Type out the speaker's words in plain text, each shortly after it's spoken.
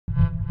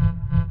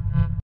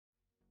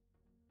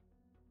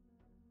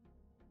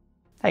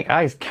Hey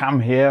guys, Cam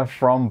here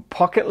from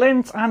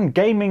Pocket-lint, and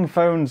gaming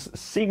phones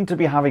seem to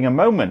be having a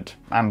moment,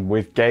 and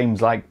with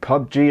games like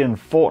PUBG and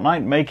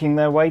Fortnite making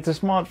their way to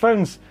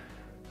smartphones,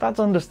 that's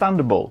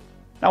understandable.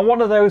 Now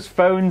one of those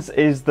phones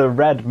is the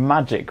Red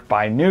Magic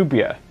by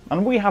Nubia,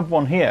 and we have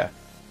one here.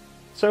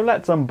 So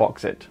let's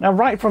unbox it. Now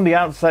right from the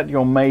outset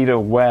you're made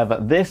aware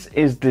that this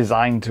is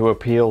designed to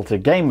appeal to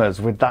gamers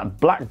with that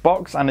black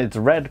box and its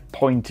red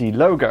pointy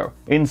logo.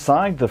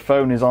 Inside the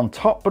phone is on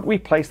top, but we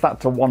place that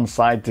to one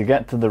side to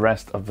get to the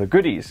rest of the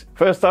goodies.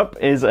 First up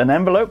is an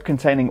envelope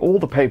containing all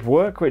the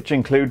paperwork, which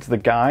includes the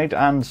guide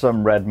and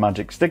some Red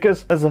Magic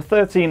stickers. There's a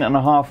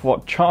 13.5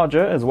 watt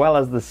charger as well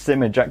as the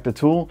SIM ejector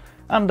tool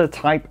and a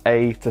Type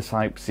A to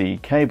Type C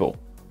cable.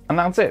 And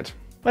that's it.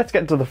 Let's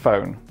get to the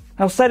phone.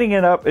 Now setting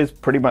it up is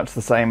pretty much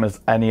the same as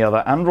any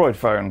other Android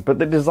phone, but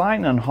the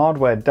design and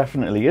hardware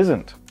definitely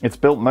isn't. It's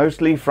built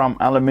mostly from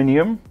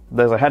aluminium,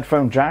 there's a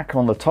headphone jack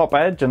on the top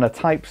edge and a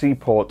Type-C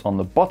port on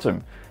the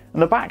bottom,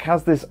 and the back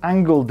has this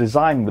angled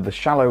design with a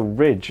shallow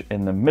ridge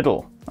in the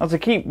middle. Now to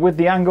keep with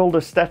the angled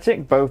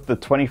aesthetic, both the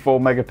 24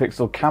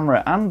 megapixel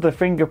camera and the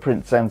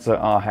fingerprint sensor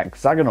are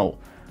hexagonal,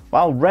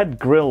 while red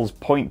grills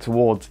point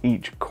towards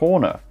each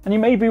corner. And you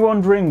may be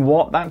wondering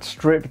what that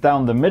strip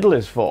down the middle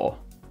is for.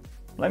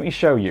 Let me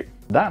show you.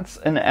 That's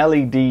an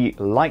LED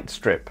light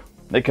strip.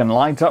 It can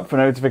light up for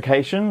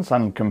notifications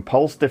and can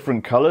pulse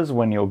different colors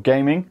when you're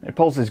gaming. It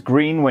pulses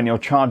green when you're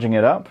charging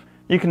it up.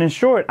 You can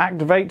ensure it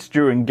activates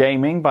during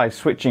gaming by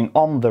switching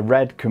on the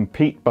red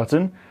compete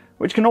button,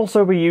 which can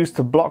also be used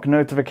to block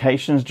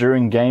notifications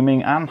during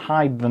gaming and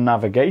hide the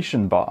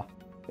navigation bar.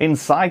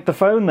 Inside the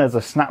phone there's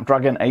a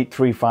Snapdragon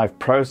 835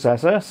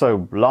 processor,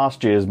 so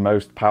last year's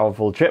most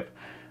powerful chip,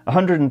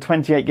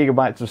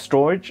 128GB of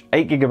storage,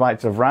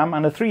 8GB of RAM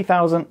and a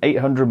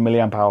 3800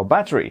 mAh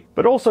battery.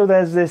 But also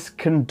there's this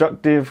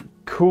conductive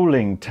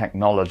cooling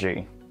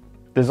technology,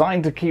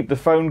 designed to keep the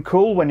phone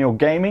cool when you're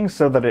gaming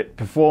so that it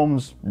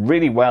performs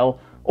really well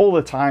all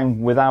the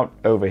time without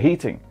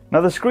overheating.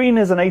 Now the screen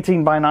is an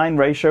 18:9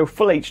 ratio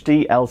Full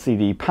HD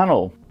LCD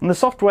panel, and the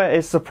software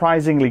is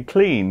surprisingly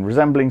clean,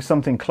 resembling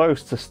something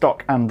close to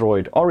stock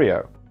Android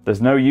Oreo. There's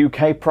no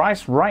UK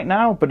price right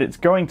now, but it's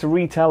going to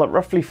retail at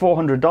roughly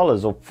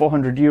 $400 or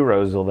 400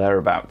 euros or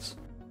thereabouts,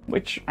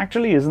 which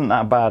actually isn't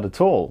that bad at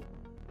all.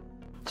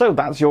 So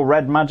that's your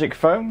Red Magic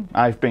phone.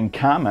 I've been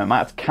Cam. I'm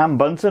at Cam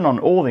Bunton on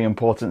all the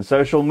important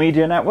social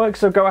media networks,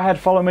 so go ahead,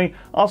 follow me,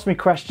 ask me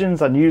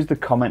questions and use the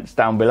comments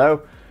down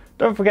below.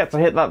 Don't forget to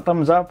hit that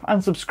thumbs up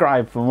and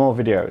subscribe for more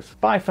videos.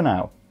 Bye for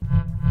now.